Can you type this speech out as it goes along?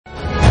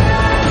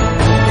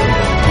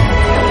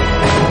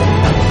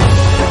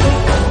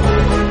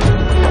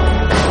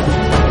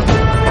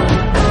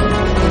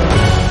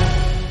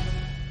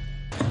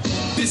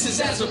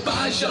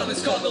Azerbaijan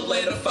is called the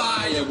land of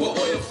fire, where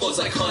oil flows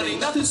like honey,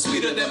 nothing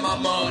sweeter than my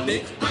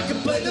money. I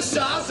can play the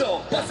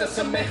sazo, plaza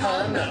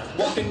semejana,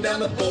 walking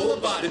down the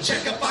boulevard and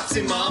check out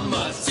foxy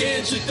mamas.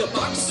 Can't drink the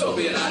box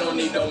Soviet, I don't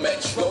need no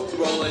metro,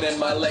 rolling in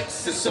my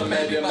Lexus or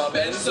maybe my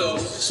Benzo.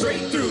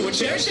 Straight through and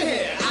cherish your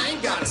hair, I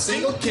ain't got a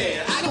single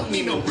care. I don't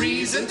need no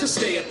reason to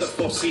stay at the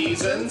Four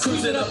Seasons.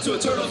 Cruising up to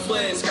eternal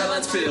flames,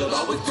 skylines filled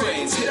all with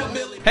cranes. Hit up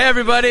Millie. Hey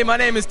everybody, my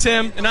name is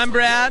Tim. And I'm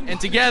Brad.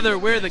 And together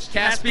we're the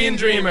Caspian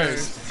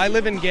Dreamers. I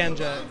live in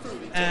Ganja,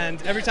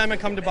 and every time I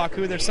come to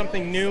Baku, there's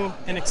something new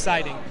and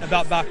exciting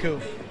about Baku.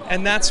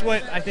 And that's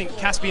what I think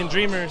Caspian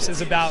Dreamers is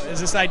about, is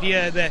this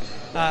idea that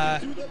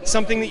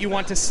something that you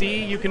want to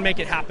see, you can make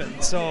it happen.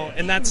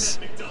 And that's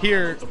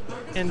here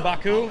in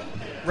Baku,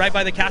 right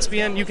by the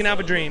Caspian. You can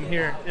have a dream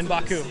here in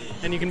Baku,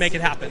 and you can make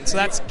it happen. So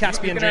that's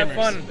Caspian Dreamers. You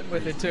can have fun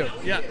with it too.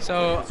 Yeah.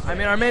 So, I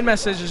mean, our main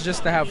message is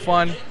just to have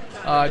fun,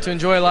 to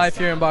enjoy life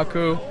here in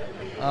Baku.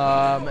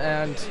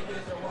 And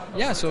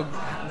yeah, so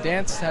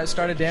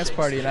start a dance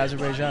party in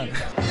Azerbaijan.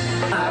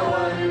 I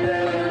wonder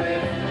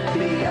if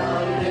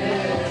beyond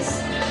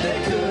this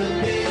there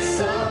could be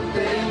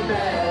something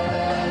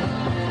better,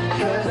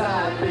 'cause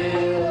I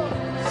feel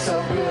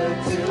so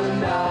good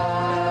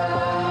tonight.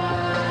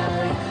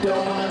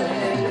 Don't wanna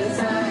end this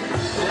night.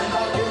 Them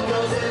Baku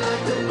girls, they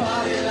like to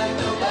party like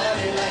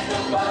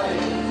nobody.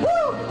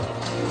 Woo!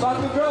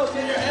 Baku girls,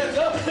 get your hands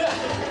up. Them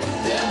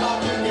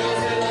Baku girls,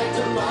 they like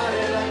to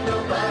party like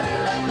nobody.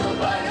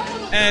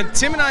 And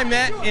Tim and I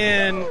met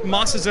in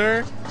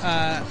Masazur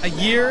a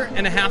year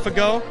and a half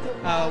ago.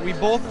 We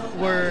both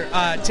were,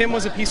 Tim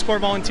was a Peace Corps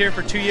volunteer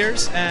for 2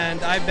 years,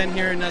 and I've been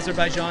here in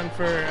Azerbaijan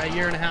for a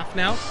year and a half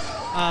now.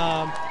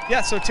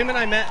 Yeah, so Tim and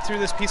I met through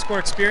this Peace Corps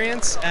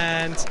experience,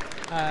 and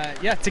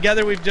yeah,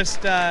 together we've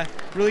just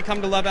really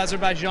come to love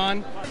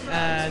Azerbaijan,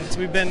 and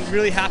we've been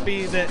really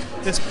happy that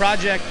this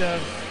project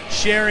of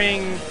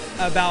sharing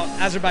about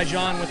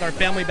Azerbaijan with our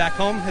family back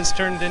home has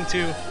turned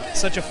into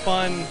such a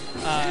fun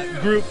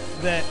group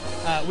that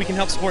we can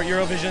help support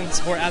Eurovision,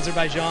 support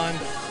Azerbaijan,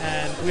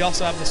 and we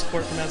also have the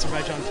support from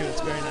Azerbaijan too.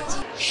 It's very nice.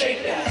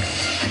 Shake that.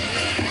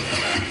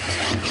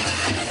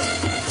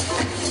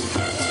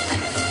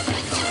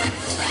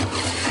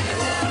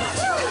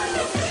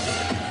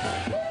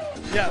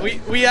 Yeah,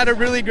 we had a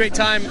really great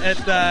time at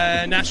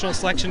the National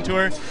Selection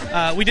Tour.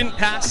 We didn't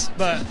pass,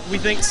 but we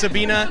think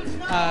Sabina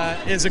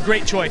is a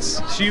great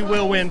choice. She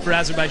will win for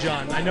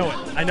Azerbaijan. I know it.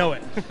 I know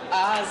it.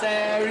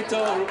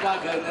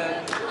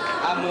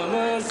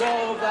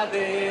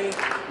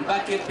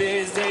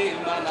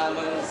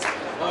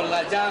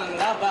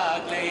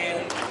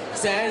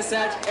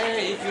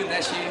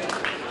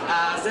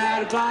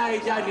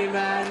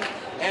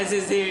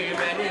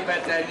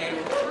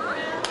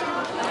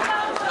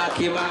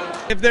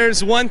 If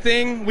there's one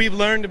thing we've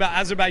learned about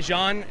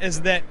Azerbaijan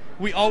is that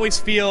we always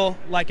feel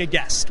like a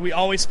guest. We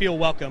always feel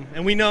welcome.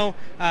 And we know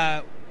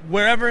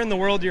wherever in the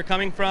world you're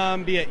coming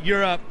from, be it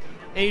Europe,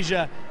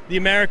 Asia, the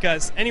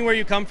Americas, anywhere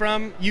you come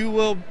from, you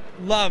will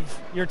love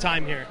your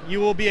time here. You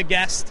will be a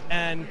guest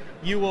and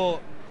you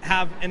will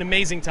have an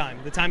amazing time,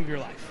 the time of your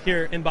life,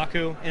 here in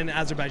Baku, in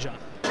Azerbaijan.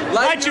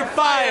 Light your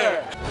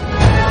fire!